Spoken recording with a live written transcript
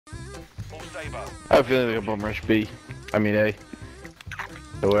I have a feeling they're gonna bum rush B. I mean A.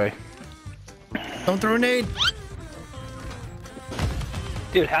 Away. Don't throw a nade.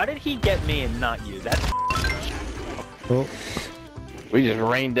 Dude, how did he get me and not you? That's Oh. We just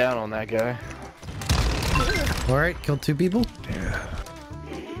rained down on that guy. Alright, killed 2 people. Yeah.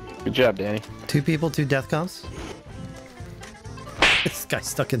 Good job, Danny. 2 people, 2 death comps. This guy's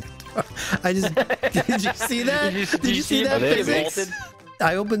stuck in the door. I just... Did you see that? Did you see that physics?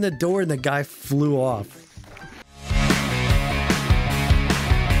 I opened the door and the guy flew off.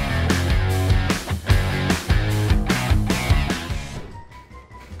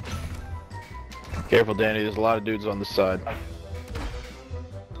 Careful, Danny. There's a lot of dudes on the side.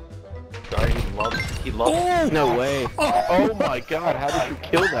 sorry, he loves Oh, no way. Oh my god, how did you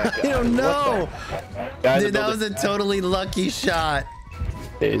kill that guy? I don't know. Dude, that was a totally lucky shot.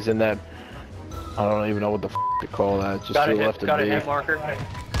 He's in that. I don't even know what the f to call that. Just got to a the hit, left of got a me. hit marker.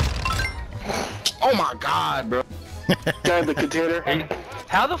 Oh my god, bro. Guy in the container.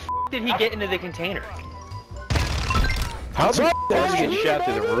 How the f did he get into the container? How the f did he get shot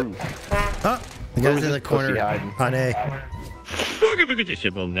through the roof? Oh, the guy's in the corner on A. Yeah. Why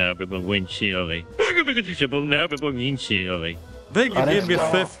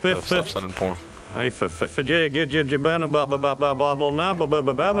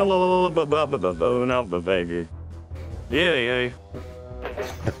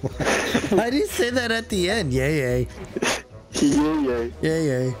did he say that at the end? Yay, yay. Yay. Yay,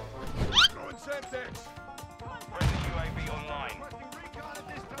 yay.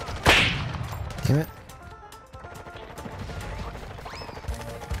 Damn it.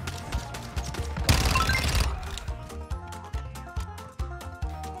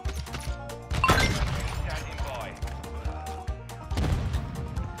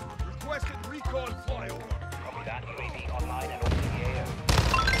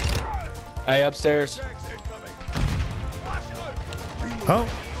 Hey, upstairs. Oh.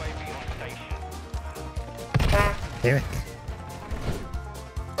 Damn it.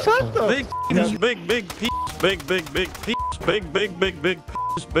 Big piece, big piece, big piece, big piece, big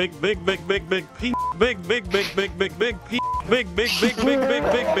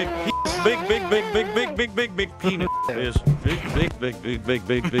penis is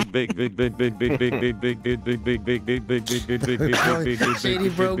Shady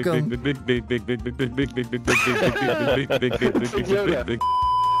broke him.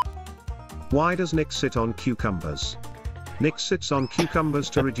 Why does Nick sit on cucumbers? Nick sits on cucumbers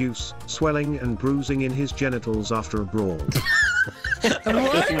to reduce swelling and bruising in his genitals after a brawl. What?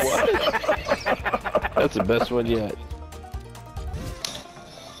 That's the best one yet.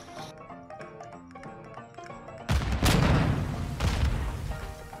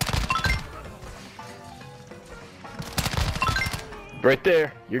 Right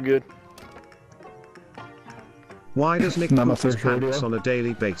there, you're good. Why does Nick poop his pants on a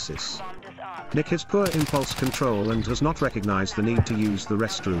daily basis? Nick has poor impulse control and has not recognized the need to use the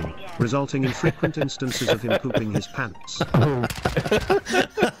restroom, resulting in frequent instances of him pooping his pants.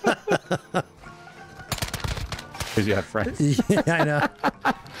 Because you have friends. Yeah, I know.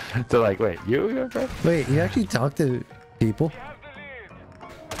 So like, wait, you have friends? Wait, you actually talk to people?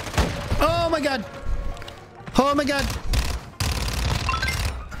 Oh my god! Oh my god!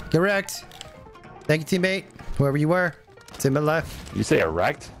 Get wrecked. Thank you, teammate. Whoever you were. Teammate left. You say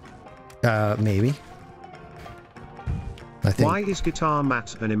erect? Maybe. I think. Why is Guitar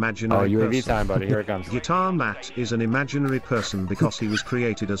Matt an imaginary UAV person? time, buddy. Here it comes. Guitar Matt is an imaginary person because he was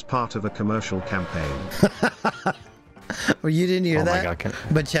created as part of a commercial campaign. Well, you didn't hear Oh my that? God,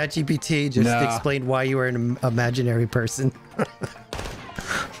 But ChatGPT just explained why you were an imaginary person.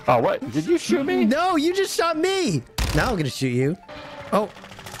 Oh, what? Did you shoot me? No, you just shot me. Now I'm gonna shoot you. Oh,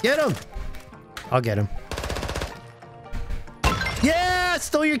 get him. I'll get him. Yeah,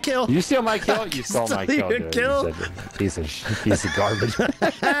 stole your kill. You steal my kill? You stole my kill, your dude. kill. You piece of garbage.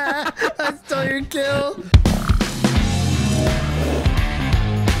 I stole your kill.